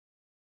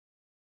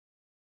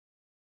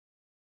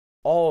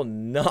all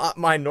not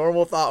my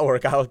normal thought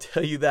work. I'll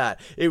tell you that.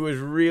 It was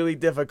really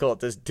difficult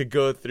to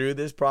go through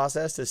this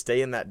process, to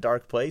stay in that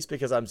dark place,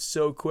 because I'm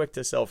so quick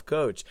to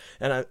self-coach.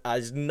 And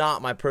it's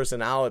not my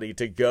personality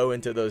to go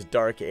into those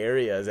dark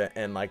areas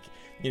and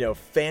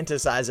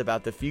fantasize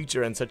about the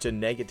future in such a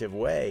negative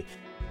way.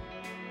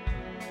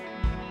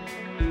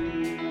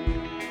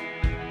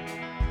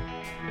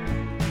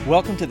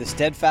 Welcome to The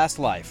Steadfast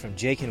Life from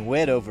Jake and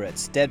Whit over at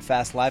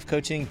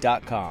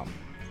steadfastlifecoaching.com.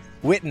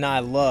 Whit and I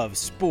love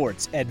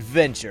sports,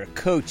 adventure,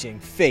 coaching,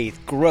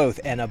 faith, growth,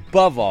 and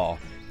above all,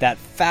 that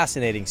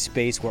fascinating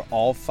space where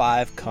all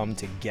five come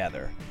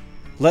together.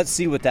 Let's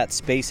see what that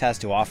space has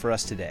to offer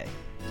us today.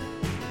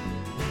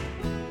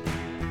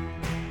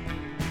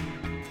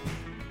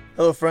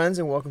 Hello, friends,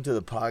 and welcome to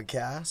the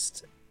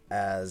podcast.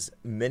 As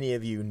many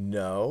of you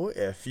know,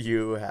 if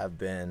you have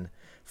been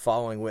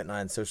following Whit and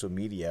I on social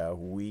media,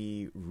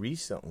 we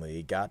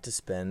recently got to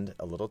spend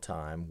a little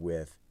time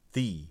with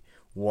the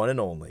one and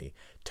only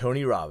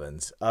Tony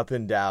Robbins up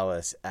in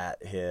Dallas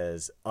at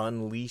his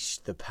Unleash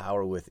the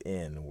Power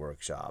Within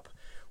workshop,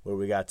 where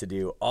we got to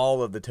do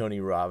all of the Tony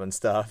Robbins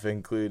stuff,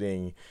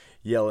 including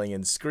yelling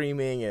and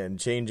screaming and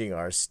changing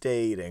our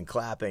state and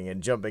clapping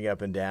and jumping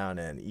up and down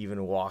and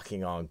even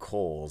walking on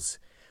coals.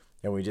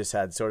 And we just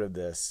had sort of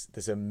this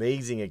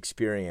amazing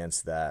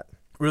experience that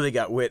really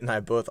got Whit and I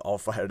both all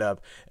fired up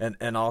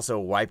and also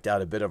wiped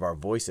out a bit of our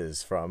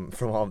voices from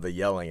all of the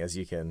yelling, as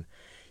you can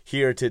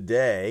hear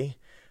today.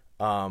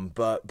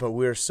 But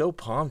we're so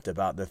pumped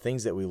about the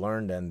things that we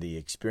learned and the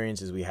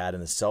experiences we had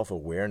and the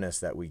self-awareness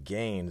that we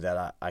gained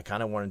that I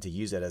kind of wanted to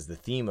use it as the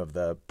theme of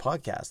the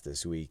podcast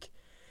this week.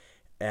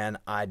 And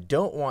I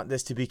don't want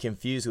this to be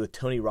confused with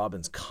Tony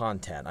Robbins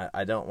content.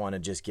 I don't want to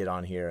just get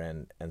on here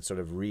and sort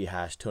of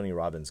rehash Tony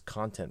Robbins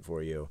content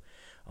for you.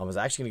 I was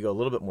actually going to go a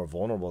little bit more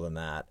vulnerable than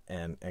that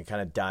and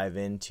kind of dive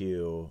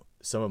into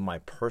some of my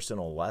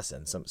personal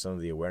lessons, some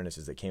of the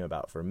awarenesses that came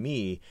about for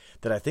me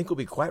that I think will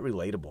be quite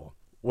relatable.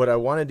 What I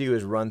want to do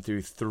is run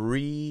through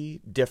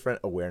three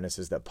different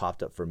awarenesses that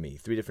popped up for me,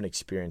 three different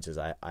experiences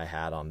I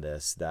had on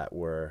this that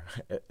were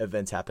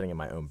events happening in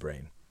my own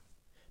brain.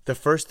 The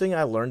first thing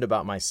I learned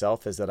about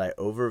myself is that I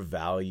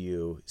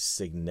overvalue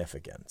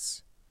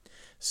significance.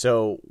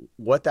 So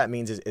what that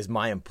means is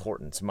my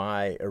importance,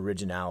 my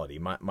originality,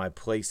 my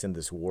place in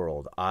this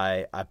world.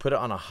 I put it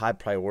on a high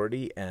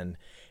priority, and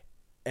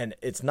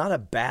it's not a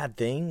bad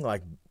thing.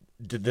 Like,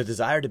 the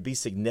desire to be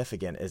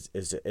significant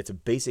it's a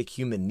basic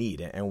human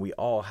need, and we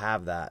all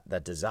have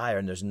that desire,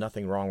 and there's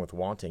nothing wrong with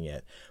wanting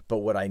it. But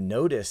what I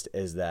noticed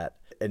is that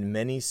in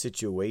many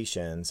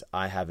situations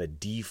I have a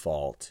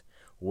default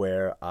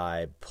where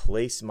I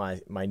place my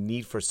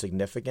need for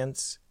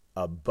significance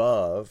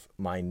above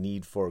my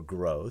need for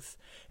growth,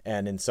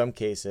 and in some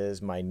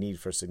cases my need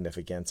for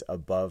significance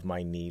above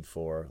my need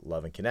for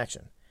love and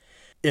connection.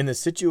 In the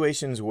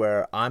situations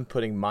where I'm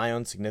putting my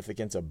own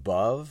significance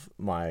above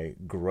my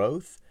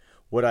growth,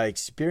 what I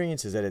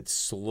experience is that it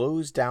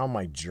slows down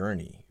my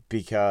journey,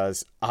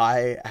 because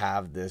I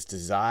have this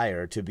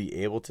desire to be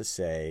able to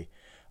say,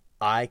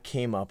 I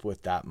came up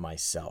with that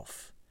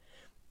myself.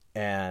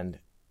 And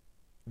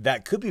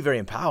that could be very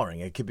empowering.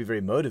 It could be very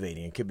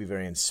motivating. It could be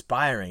very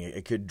inspiring.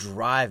 It could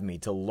drive me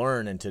to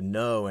learn and to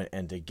know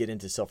and to get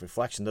into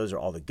self-reflection. Those are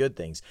all the good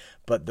things.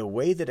 But the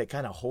way that it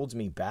kind of holds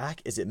me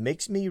back is it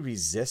makes me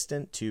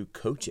resistant to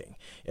coaching.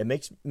 It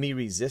makes me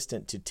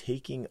resistant to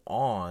taking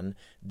on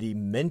the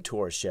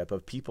mentorship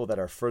of people that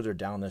are further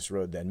down this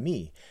road than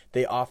me.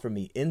 They offer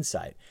me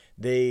insight.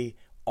 They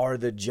are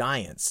the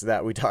giants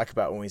that we talk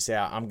about when we say,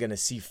 I'm going to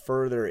see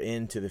further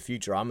into the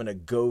future. I'm going to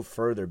go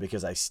further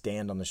because I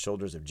stand on the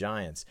shoulders of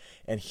giants.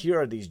 And here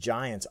are these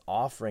giants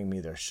offering me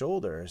their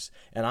shoulders,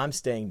 and I'm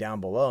staying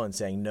down below and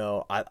saying,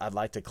 no, I'd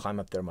like to climb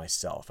up there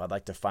myself. I'd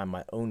like to find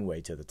my own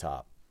way to the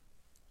top.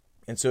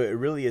 And so it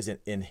really is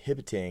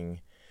inhibiting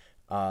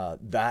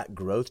that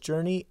growth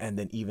journey. And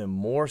then even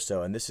more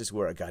so, and this is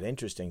where it got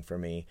interesting for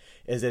me,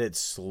 is that it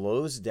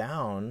slows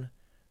down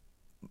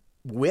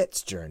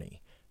Whit's journey.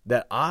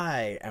 That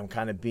I am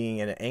kind of being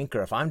an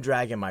anchor. If I'm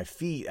dragging my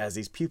feet as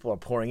these people are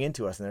pouring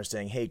into us and they're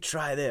saying, hey,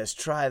 try this,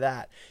 try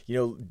that,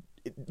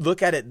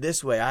 look at it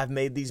this way. I've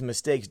made these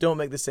mistakes. Don't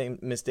make the same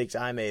mistakes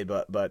I made,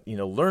 but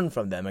learn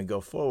from them and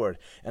go forward.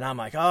 And I'm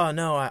like, oh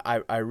no,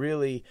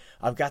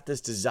 I've got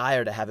this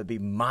desire to have it be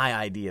my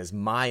ideas,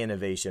 my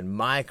innovation,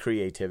 my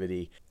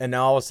creativity. And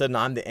now all of a sudden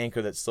I'm the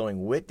anchor that's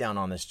slowing Whit down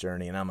on this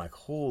journey. And I'm like,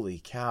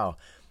 holy cow.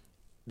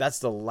 That's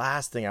the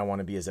last thing I want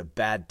to be, as a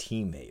bad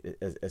teammate,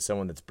 as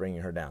someone that's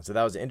bringing her down. So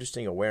that was an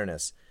interesting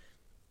awareness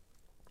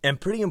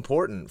and pretty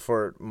important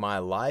for my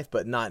life,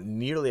 but not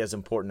nearly as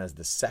important as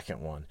the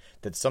second one,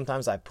 that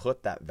sometimes I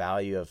put that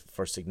value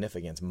for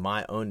significance,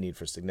 my own need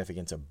for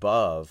significance,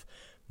 above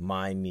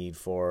my need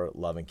for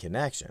love and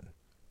connection.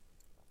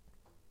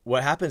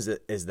 What happens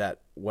is that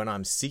when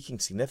I'm seeking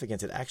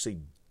significance, it actually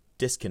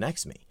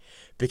disconnects me,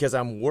 because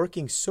I'm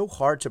working so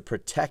hard to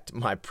protect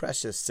my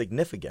precious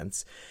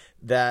significance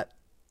that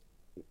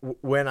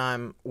when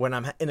I'm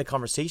in a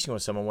conversation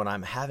with someone, when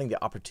I'm having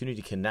the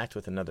opportunity to connect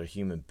with another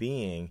human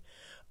being,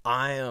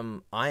 I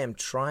am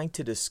trying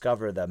to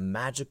discover the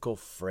magical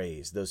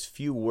phrase, those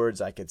few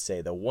words I could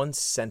say, the one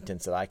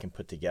sentence that I can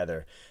put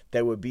together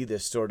that would be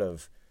this sort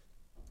of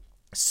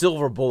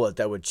silver bullet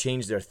that would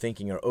change their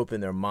thinking or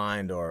open their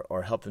mind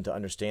or help them to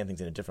understand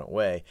things in a different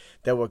way,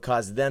 that would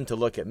cause them to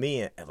look at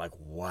me and like,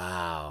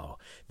 wow,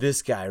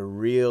 this guy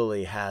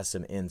really has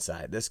some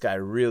insight. This guy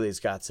really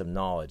has got some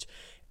knowledge.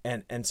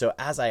 And so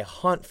as I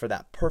hunt for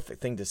that perfect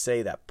thing to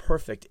say, that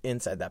perfect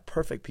insight, that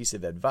perfect piece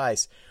of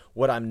advice,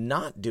 what I'm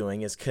not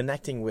doing is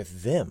connecting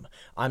with them.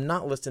 I'm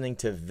not listening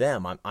to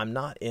them. I'm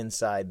not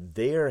inside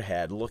their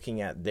head, looking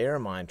at their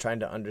mind, trying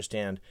to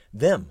understand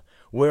them.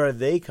 Where are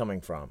they coming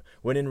from?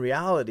 When in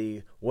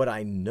reality, what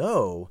I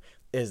know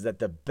is that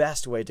the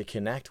best way to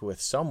connect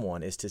with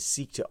someone is to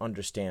seek to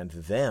understand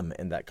them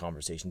in that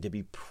conversation, to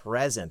be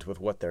present with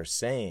what they're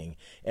saying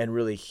and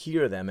really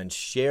hear them and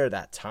share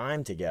that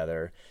time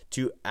together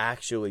to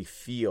actually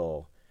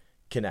feel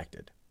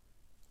connected.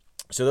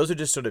 So those are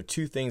just sort of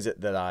two things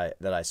that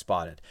I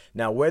spotted.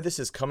 Now, where this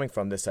is coming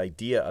from, this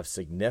idea of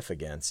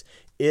significance,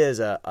 is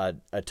a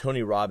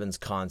Tony Robbins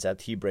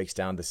concept. He breaks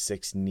down the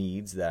 6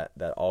 needs that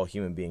all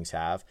human beings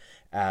have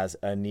as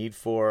a need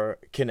for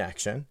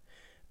connection,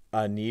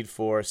 a need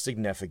for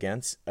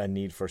significance, a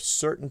need for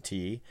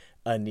certainty,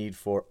 a need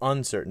for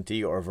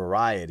uncertainty or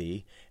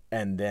variety,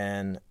 and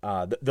then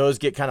those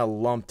get kind of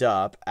lumped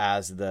up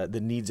as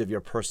the needs of your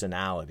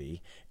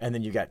personality. And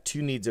then you got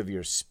 2 needs of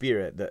your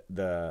spirit,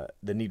 the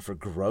need for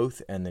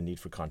growth and the need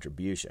for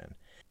contribution.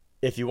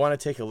 If you want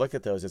to take a look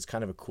at those, it's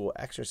kind of a cool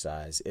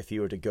exercise. If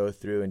you were to go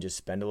through and just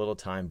spend a little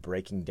time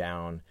breaking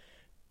down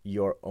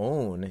your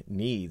own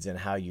needs and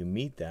how you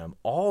meet them,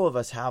 all of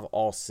us have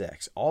all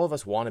 6. All of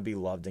us want to be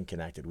loved and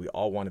connected. We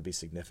all want to be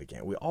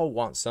significant. We all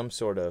want some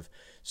sort of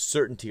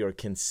certainty or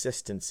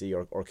consistency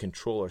or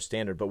control or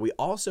standard, but we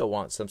also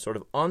want some sort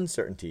of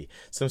uncertainty,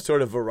 some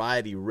sort of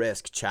variety,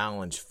 risk,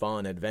 challenge,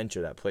 fun,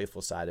 adventure, that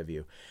playful side of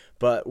you.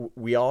 But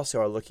we also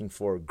are looking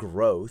for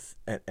growth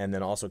and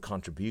then also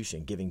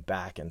contribution, giving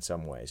back in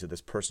some way. So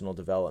this personal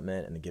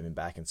development and giving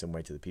back in some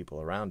way to the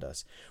people around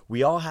us.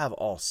 We all have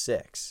all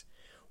 6.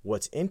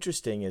 What's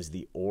interesting is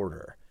the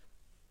order,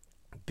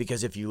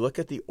 because if you look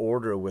at the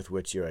order with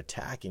which you're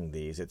attacking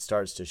these, it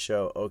starts to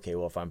show, okay,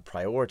 well, if I'm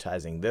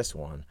prioritizing this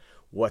one,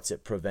 what's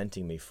it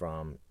preventing me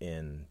from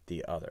in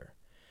the other?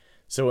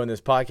 So when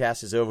this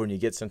podcast is over and you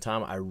get some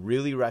time, I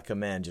really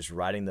recommend just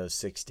writing those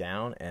 6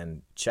 down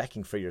and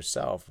checking for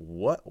yourself,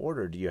 what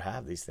order do you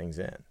have these things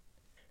in?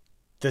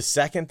 The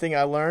second thing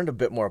I learned, a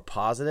bit more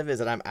positive, is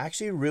that I'm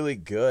actually really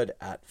good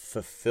at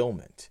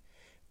fulfillment.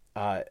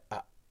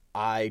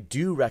 I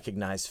do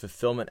recognize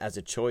fulfillment as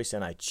a choice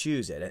and I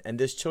choose it. And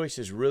this choice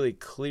is really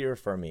clear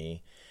for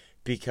me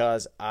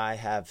because I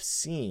have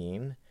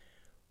seen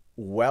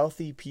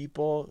wealthy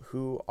people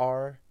who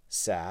are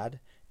sad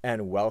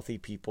and wealthy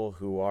people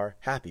who are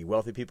happy,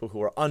 wealthy people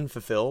who are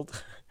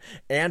unfulfilled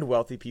and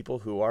wealthy people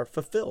who are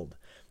fulfilled.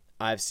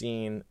 I've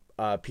seen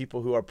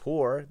people who are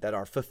poor that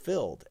are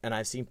fulfilled, and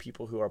I've seen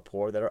people who are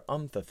poor that are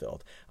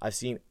unfulfilled. I've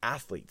seen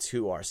athletes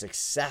who are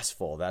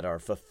successful that are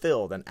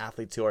fulfilled and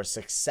athletes who are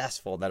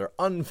successful that are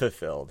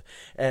unfulfilled.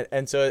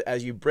 And so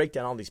as you break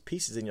down all these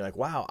pieces and you're like,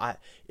 wow,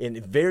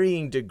 in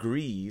varying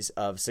degrees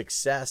of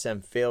success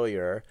and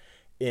failure,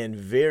 in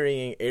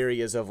varying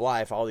areas of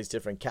life, all these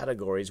different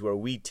categories where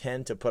we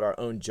tend to put our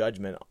own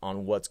judgment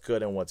on what's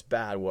good and what's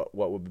bad, what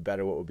would be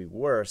better, what would be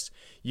worse,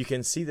 you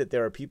can see that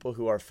there are people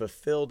who are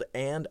fulfilled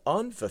and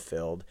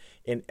unfulfilled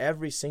in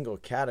every single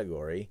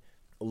category.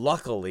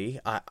 Luckily,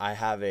 I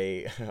have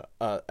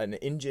an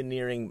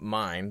engineering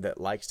mind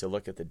that likes to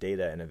look at the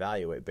data and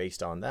evaluate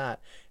based on that,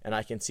 and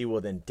I can see,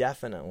 well, then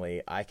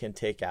definitely I can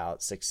take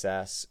out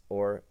success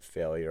or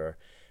failure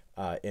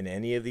in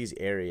any of these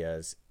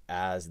areas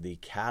as the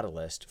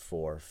catalyst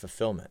for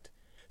fulfillment.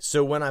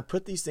 So when I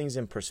put these things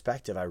in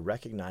perspective, I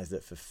recognize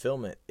that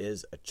fulfillment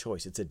is a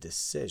choice. It's a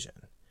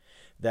decision.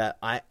 That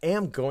I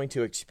am going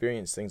to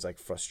experience things like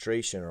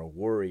frustration or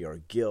worry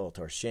or guilt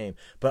or shame,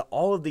 but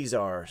all of these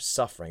are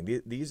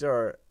suffering. These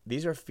are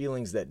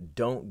feelings that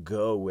don't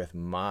go with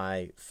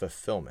my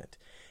fulfillment.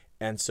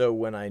 And so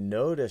when I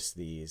notice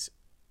these,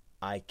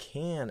 I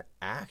can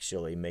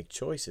actually make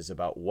choices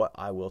about what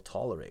I will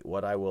tolerate,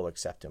 what I will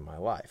accept in my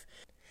life.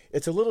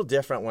 It's a little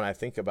different when I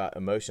think about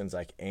emotions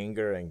like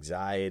anger,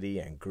 anxiety,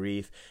 and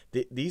grief.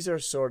 These are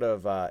sort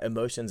of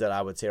emotions that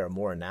I would say are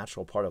more a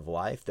natural part of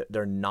life.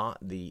 They're not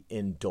the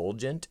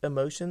indulgent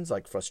emotions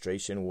like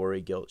frustration, worry,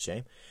 guilt,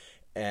 shame.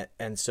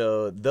 And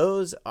so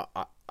those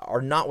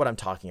are not what I'm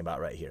talking about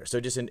right here.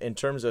 So just in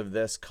terms of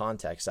this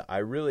context, I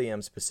really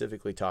am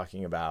specifically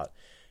talking about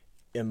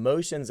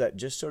emotions that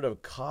just sort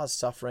of cause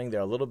suffering. They're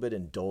a little bit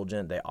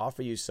indulgent. They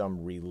offer you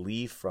some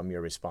relief from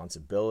your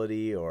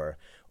responsibility or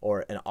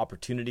an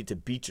opportunity to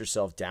beat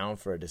yourself down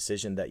for a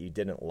decision that you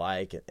didn't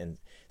like, and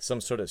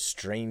some sort of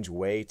strange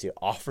way to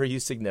offer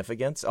you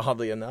significance,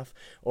 oddly enough,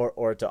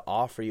 or to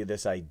offer you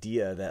this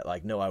idea that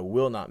like, no, I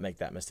will not make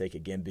that mistake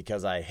again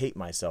because I hate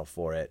myself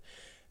for it.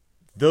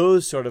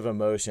 Those sort of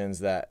emotions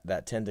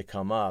that tend to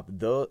come up,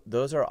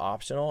 those are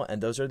optional,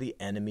 and those are the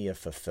enemy of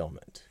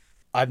fulfillment.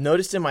 I've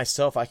noticed in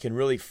myself I can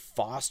really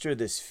foster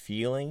this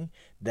feeling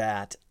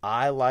that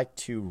I like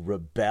to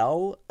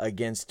rebel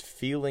against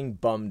feeling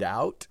bummed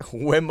out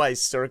when my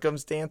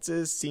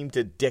circumstances seem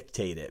to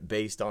dictate it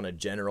based on a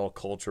general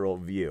cultural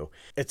view.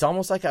 It's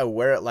almost like I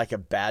wear it like a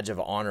badge of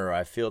honor.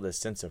 I feel this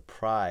sense of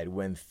pride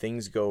when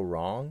things go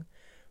wrong,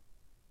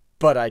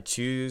 but I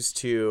choose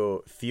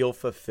to feel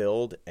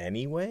fulfilled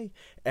anyway.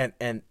 And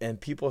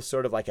people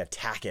sort of like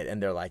attack it,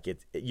 and they're like,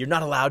 you're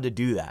not allowed to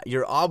do that.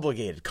 You're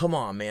obligated. Come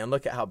on, man.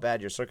 Look at how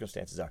bad your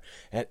circumstances are.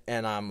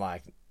 And I'm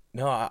like,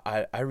 no,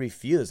 I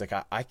refuse. Like,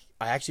 I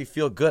actually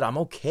feel good. I'm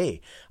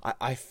okay.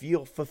 I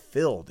feel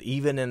fulfilled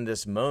even in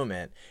this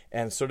moment,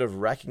 and sort of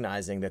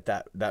recognizing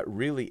that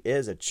really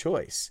is a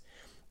choice.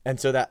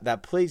 And so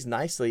that plays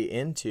nicely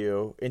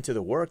into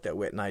the work that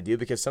Whit and I do,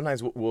 because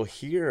sometimes we'll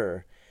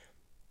hear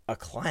a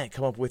client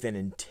come up with an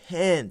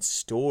intense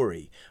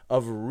story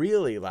of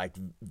really like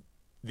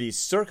these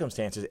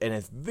circumstances, and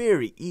it's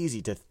very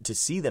easy to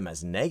see them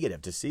as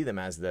negative, to see them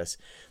as this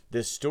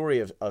story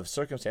of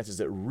circumstances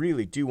that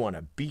really do want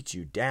to beat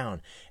you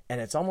down. And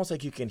it's almost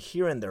like you can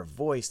hear in their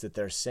voice that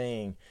they're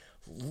saying,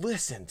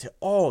 listen to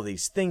all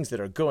these things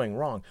that are going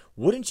wrong.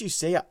 Wouldn't you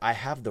say I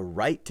have the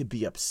right to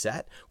be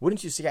upset?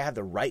 Wouldn't you say I have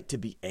the right to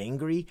be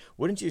angry?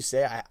 Wouldn't you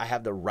say I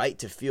have the right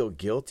to feel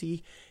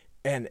guilty?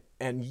 And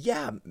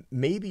yeah,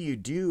 maybe you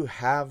do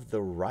have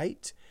the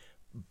right,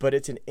 but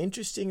it's an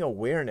interesting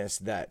awareness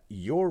that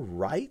your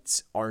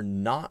rights are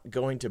not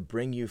going to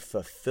bring you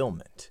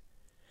fulfillment.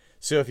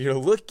 So if you're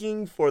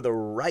looking for the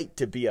right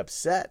to be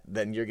upset,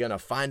 then you're going to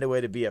find a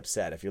way to be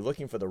upset. If you're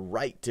looking for the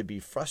right to be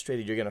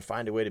frustrated, you're going to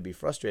find a way to be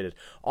frustrated,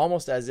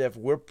 almost as if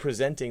we're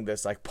presenting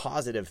this like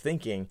positive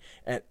thinking,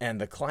 and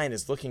the client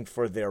is looking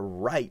for their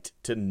right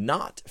to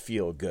not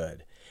feel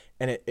good.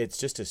 And it's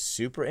just a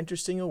super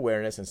interesting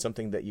awareness, and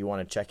something that you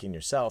want to check in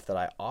yourself, that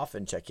I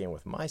often check in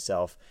with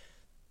myself.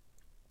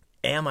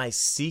 Am I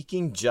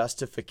seeking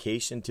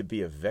justification to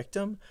be a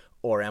victim,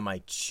 or am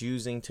I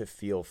choosing to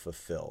feel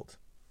fulfilled?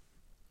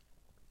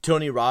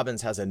 Tony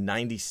Robbins has a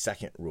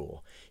 90-second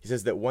rule. He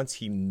says that once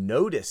he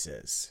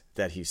notices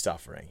that he's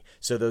suffering,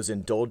 so those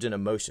indulgent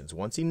emotions,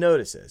 once he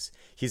notices,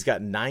 he's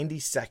got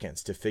 90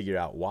 seconds to figure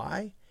out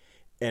why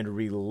and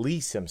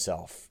release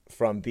himself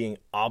from being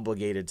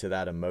obligated to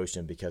that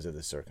emotion because of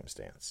the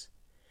circumstance.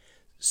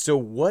 So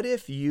what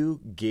if you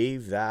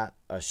gave that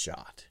a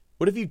shot?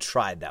 What if you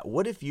tried that?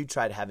 What if you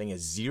tried having a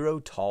zero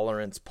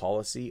tolerance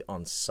policy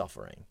on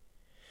suffering?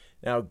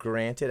 Now,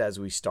 granted, as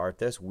we start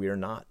this, we're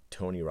not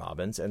Tony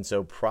Robbins, and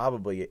so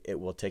probably it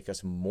will take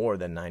us more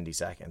than 90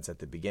 seconds at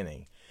the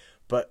beginning.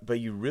 But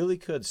you really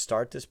could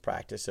start this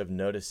practice of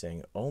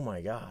noticing, oh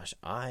my gosh,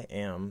 I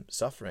am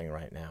suffering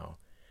right now.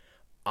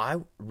 I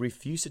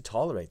refuse to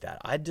tolerate that.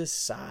 I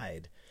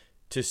decide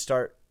to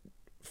start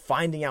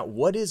finding out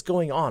what is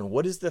going on.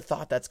 What is the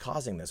thought that's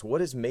causing this?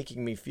 What is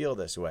making me feel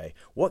this way?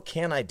 What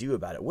can I do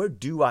about it? Where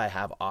do I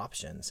have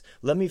options?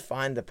 Let me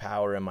find the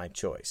power in my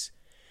choice.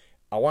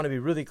 I want to be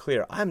really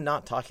clear. I'm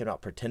not talking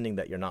about pretending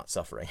that you're not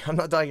suffering. I'm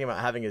not talking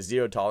about having a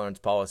zero tolerance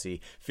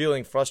policy,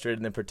 feeling frustrated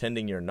and then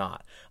pretending you're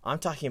not. I'm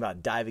talking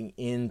about diving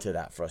into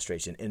that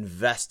frustration,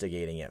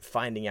 investigating it,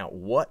 finding out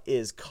what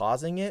is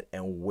causing it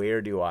and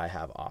where do I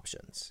have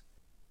options.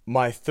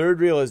 My third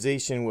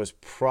realization was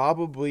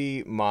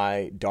probably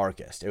my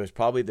darkest. It was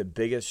probably the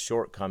biggest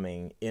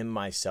shortcoming in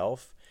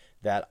myself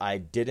that I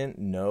didn't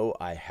know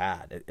I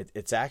had.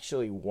 It's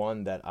actually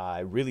one that I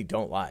really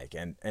don't like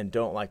and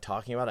don't like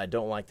talking about. I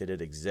don't like that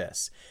it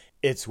exists.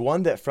 It's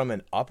one that from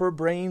an upper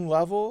brain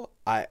level,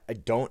 I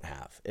don't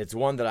have. It's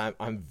one that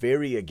I'm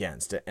very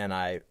against, and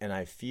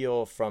I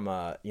feel from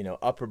a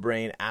upper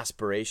brain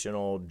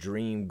aspirational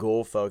dream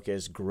goal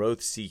focused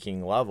growth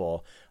seeking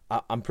level,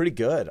 I'm pretty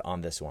good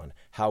on this one.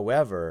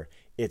 However,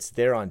 it's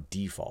there on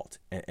default,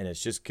 and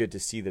it's just good to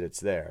see that it's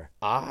there.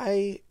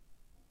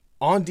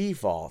 On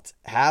default,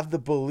 have the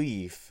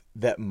belief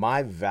that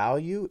my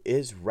value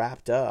is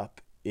wrapped up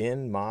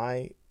in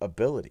my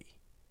ability.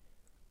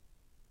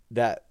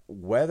 That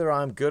whether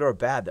I'm good or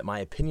bad, that my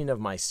opinion of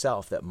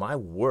myself, that my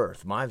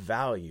worth, my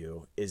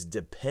value is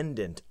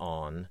dependent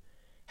on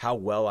how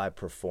well I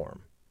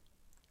perform.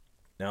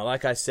 Now,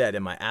 like I said,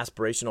 in my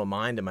aspirational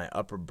mind, in my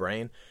upper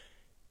brain,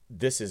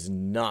 this is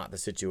not the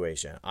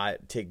situation. I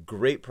take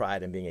great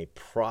pride in being a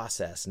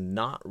process,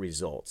 not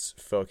results,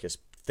 focused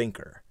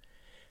thinker.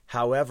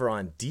 However,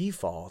 on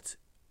default,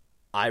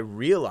 I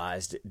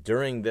realized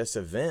during this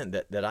event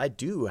that I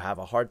do have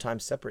a hard time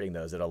separating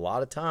those. That a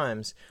lot of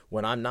times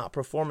when I'm not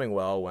performing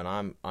well, when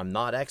I'm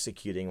not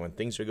executing, when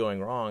things are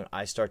going wrong,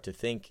 I start to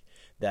think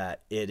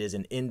that it is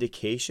an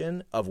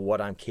indication of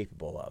what I'm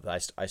capable of.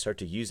 I start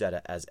to use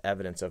that as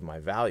evidence of my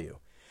value.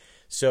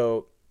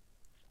 So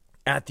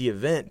at the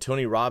event,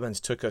 Tony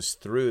Robbins took us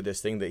through this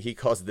thing that he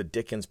calls the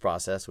Dickens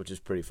process, which is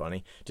pretty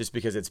funny, just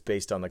because it's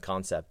based on the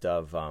concept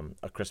of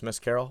A Christmas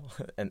Carol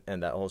and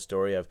that whole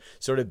story of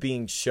sort of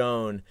being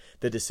shown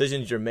the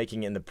decisions you're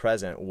making in the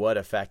present, what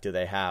effect do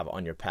they have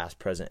on your past,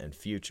 present, and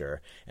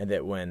future, and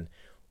that when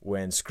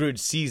when Scrooge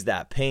sees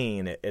that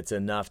pain, it's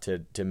enough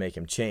to make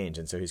him change.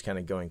 And so he's kind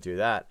of going through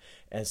that.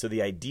 And so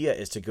the idea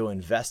is to go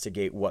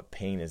investigate what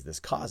pain is this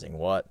causing?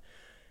 What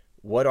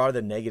are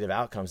the negative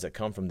outcomes that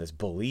come from this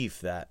belief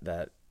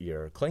that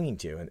you're clinging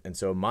to? And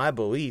so my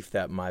belief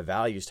that my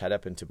values tied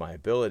up into my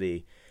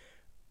ability,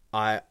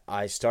 I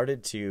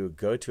started to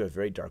go to a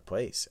very dark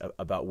place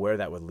about where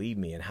that would lead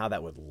me and how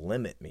that would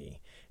limit me,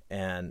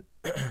 and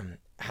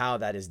how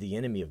that is the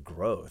enemy of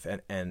growth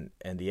and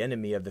the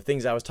enemy of the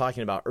things I was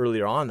talking about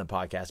earlier on in the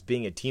podcast,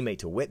 being a teammate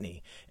to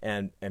Whitney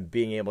and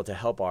being able to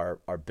help our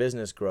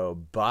business grow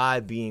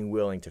by being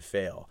willing to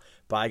fail,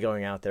 by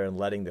going out there and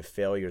letting the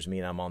failures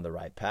mean I'm on the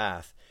right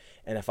path.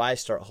 And if I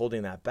start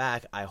holding that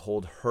back, I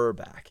hold her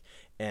back.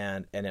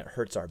 And it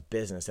hurts our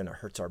business, and it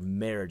hurts our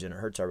marriage, and it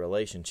hurts our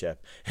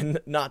relationship.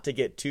 And not to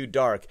get too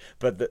dark,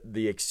 but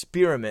the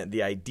experiment,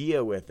 the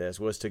idea with this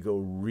was to go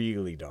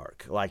really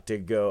dark, like to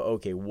go,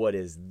 okay, what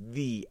is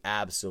the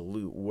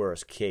absolute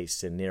worst case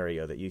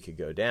scenario that you could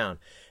go down?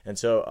 And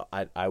so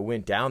I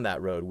went down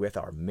that road with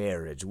our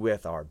marriage,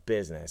 with our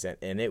business,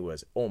 and it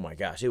was, oh my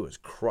gosh, it was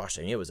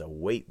crushing. It was a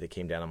weight that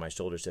came down on my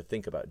shoulders to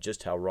think about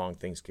just how wrong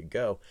things could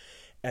go.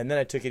 And then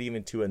I took it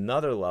even to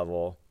another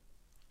level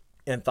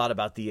and thought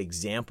about the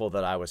example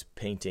that I was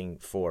painting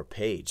for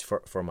Paige,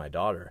 for my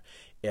daughter.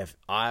 If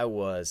I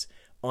was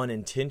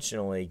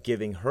unintentionally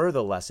giving her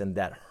the lesson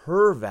that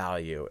her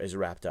value is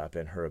wrapped up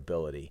in her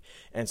ability,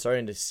 and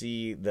starting to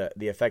see the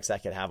effects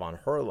that could have on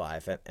her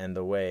life, and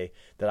the way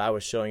that I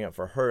was showing up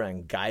for her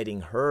and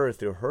guiding her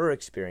through her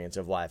experience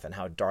of life, and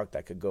how dark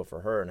that could go for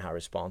her and how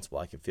responsible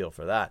I could feel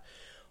for that.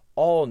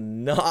 All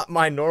not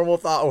my normal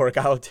thought work,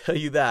 I will tell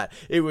you that.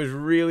 It was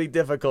really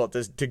difficult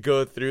to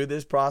go through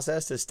this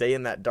process, to stay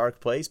in that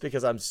dark place,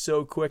 because I'm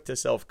so quick to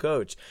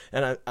self-coach.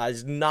 And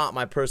it's not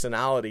my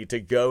personality to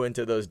go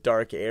into those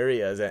dark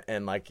areas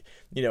and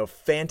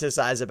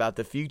fantasize about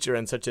the future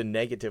in such a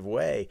negative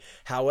way.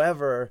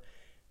 However,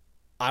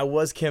 I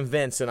was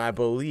convinced and I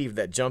believed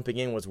that jumping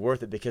in was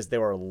worth it because there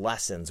were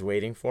lessons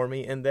waiting for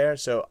me in there.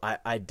 So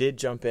I did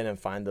jump in and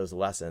find those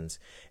lessons.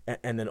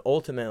 And then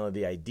ultimately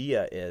the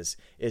idea is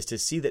to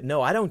see that,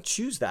 no, I don't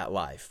choose that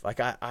life. Like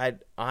I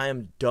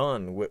am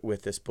done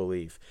with this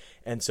belief.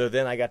 And so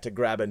then I got to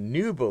grab a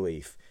new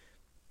belief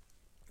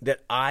that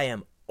I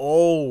am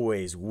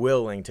always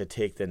willing to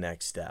take the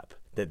next step,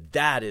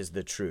 that is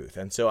the truth.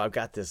 And so I've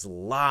got this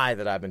lie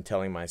that I've been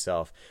telling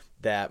myself,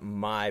 that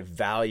my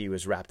value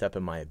is wrapped up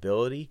in my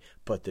ability,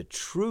 but the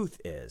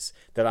truth is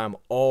that I'm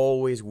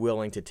always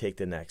willing to take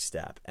the next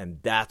step, and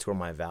that's where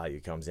my value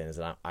comes in, is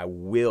that I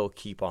will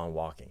keep on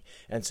walking.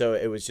 And so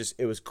it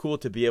was cool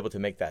to be able to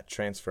make that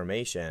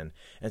transformation.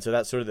 And so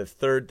that's sort of the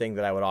third thing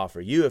that I would offer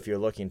you if you're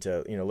looking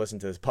to listen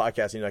to this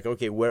podcast and you're like,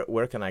 okay,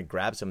 where can I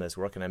grab some of this?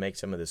 Where can I make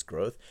some of this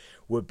growth?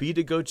 Would be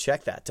to go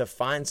check that, to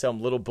find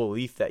some little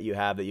belief that you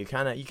have that you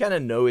kind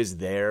of know is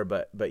there,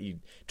 but you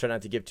try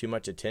not to give too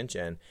much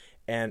attention.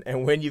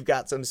 And when you've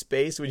got some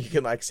space, when you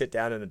can sit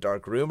down in a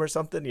dark room or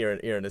something, you're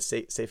in a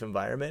safe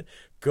environment,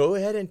 go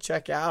ahead and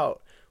check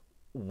out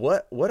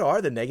what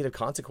are the negative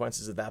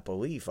consequences of that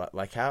belief.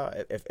 Like how,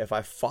 if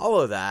I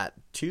follow that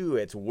to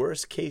its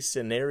worst case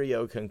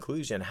scenario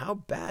conclusion, how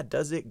bad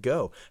does it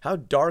go? How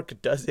dark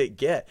does it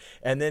get?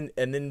 And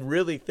then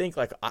really think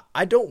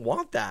I don't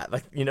want that.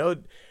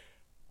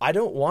 I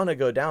don't want to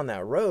go down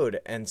that road.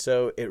 And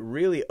so it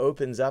really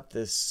opens up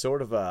this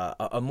sort of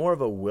a more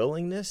of a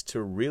willingness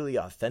to really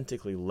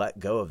authentically let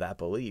go of that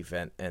belief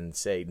and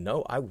say,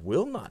 no, I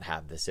will not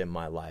have this in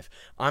my life.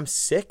 I'm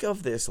sick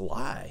of this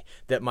lie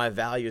that my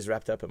value is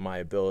wrapped up in my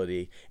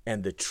ability.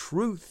 And the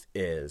truth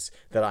is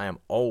that I am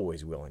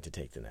always willing to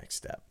take the next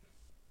step.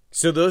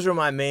 So those are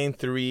my main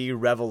 3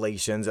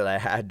 revelations that I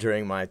had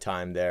during my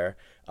time there.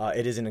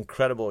 It is an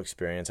incredible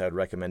experience. I would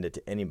recommend it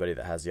to anybody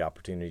that has the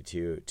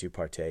opportunity to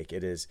partake.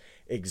 It is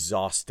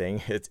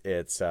exhausting.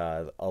 It's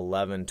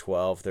 11,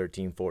 12,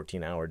 13,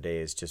 14-hour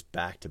days just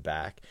back to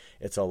back.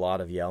 It's a lot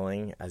of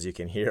yelling. As you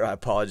can hear, I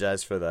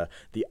apologize for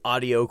the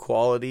audio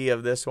quality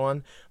of this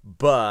one,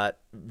 but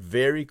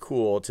very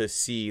cool to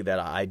see that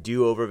I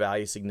do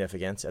overvalue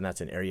significance, and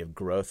that's an area of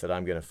growth that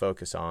I'm going to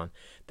focus on,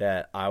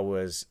 that I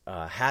was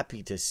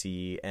happy to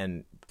see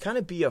and kind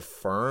of be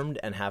affirmed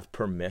and have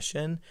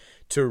permission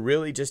to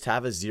really just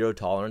have a zero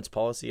tolerance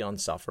policy on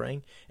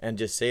suffering, and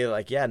just say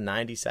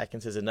 90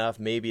 seconds is enough.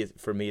 Maybe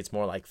for me, it's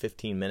more like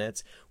 15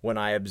 minutes. When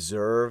I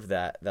observe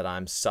that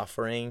I'm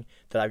suffering,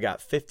 that I've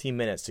got 15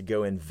 minutes to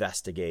go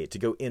investigate, to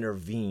go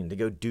intervene, to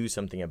go do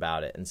something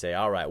about it and say,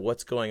 all right,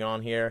 what's going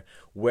on here?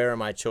 Where are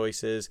my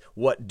choices?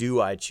 What do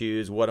I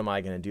choose? What am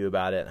I going to do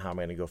about it? And how am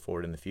I going to go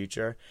forward in the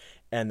future?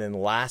 And then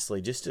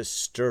lastly, just to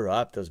stir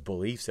up those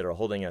beliefs that are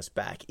holding us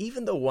back,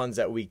 even the ones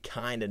that we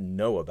kind of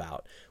know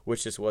about,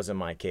 which just wasn't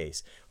my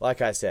case.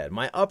 Like I said,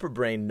 my upper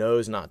brain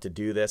knows not to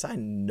do this. I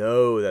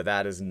know that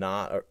that is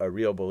not a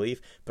real belief,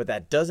 but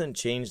that doesn't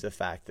change the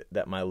fact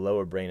that my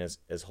lower brain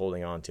is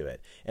holding on to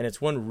it. And it's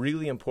one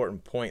really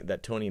important point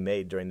that Tony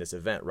made during this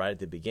event right at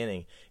the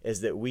beginning,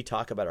 is that we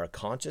talk about our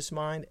conscious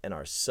mind and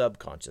our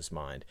subconscious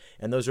mind.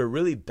 And those are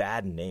really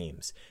bad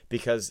names,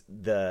 because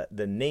the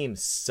name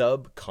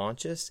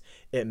subconscious,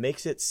 it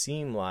makes it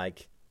seem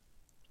like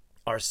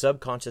our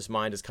subconscious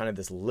mind is kind of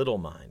this little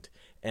mind,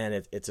 and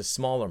it's a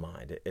smaller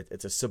mind.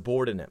 It's a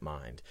subordinate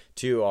mind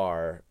to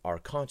our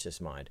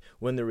conscious mind,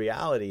 when the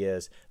reality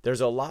is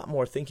there's a lot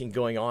more thinking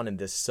going on in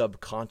this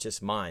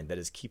subconscious mind that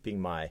is keeping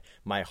my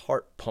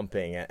heart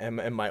pumping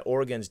and my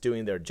organs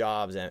doing their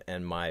jobs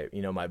and my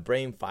my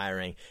brain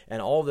firing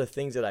and all the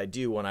things that I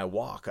do when I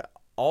walk.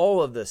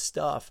 All of the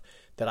stuff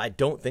that I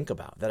don't think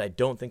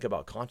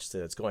about consciously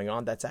that's going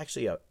on, that's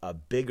actually a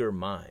bigger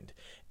mind.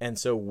 And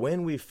so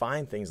when we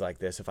find things like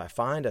this, if I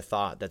find a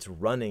thought that's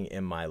running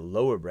in my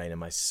lower brain and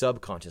my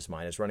subconscious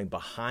mind is running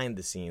behind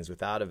the scenes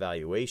without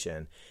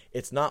evaluation,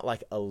 it's not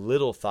like a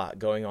little thought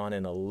going on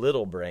in a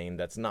little brain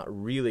that's not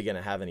really going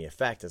to have any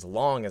effect as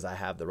long as I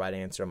have the right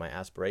answer in my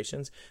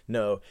aspirations.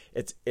 No,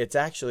 it's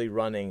actually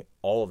running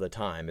all of the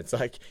time. It's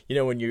like,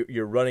 when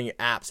you're running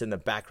apps in the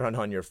background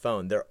on your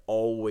phone, they're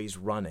always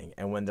running.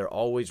 And when they're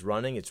always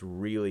running, it's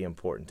really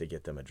important to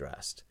get them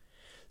addressed.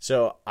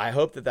 So I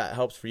hope that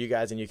helps for you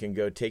guys, and you can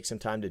go take some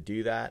time to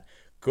do that.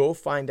 Go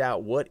find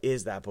out what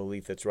is that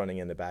belief that's running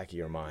in the back of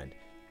your mind.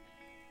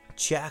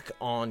 Check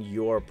on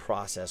your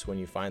process when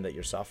you find that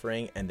you're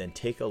suffering, and then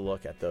take a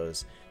look at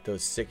those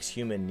 6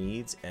 human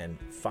needs and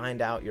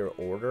find out your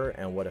order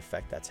and what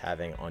effect that's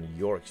having on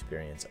your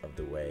experience of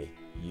the way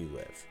you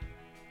live.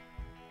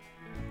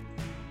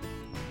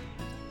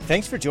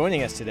 Thanks for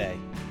joining us today.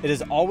 It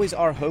is always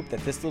our hope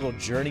that this little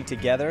journey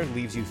together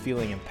leaves you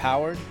feeling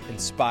empowered,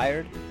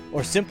 inspired,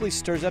 or simply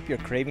stirs up your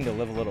craving to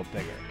live a little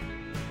bigger.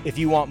 If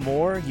you want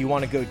more, you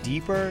want to go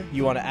deeper,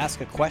 you want to ask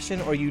a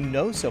question, or you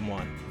know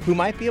someone who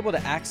might be able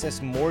to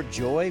access more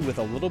joy with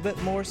a little bit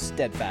more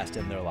steadfast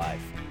in their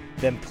life,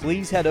 then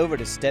please head over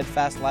to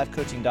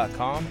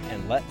steadfastlifecoaching.com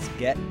and let's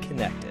get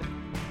connected.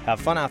 Have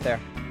fun out there.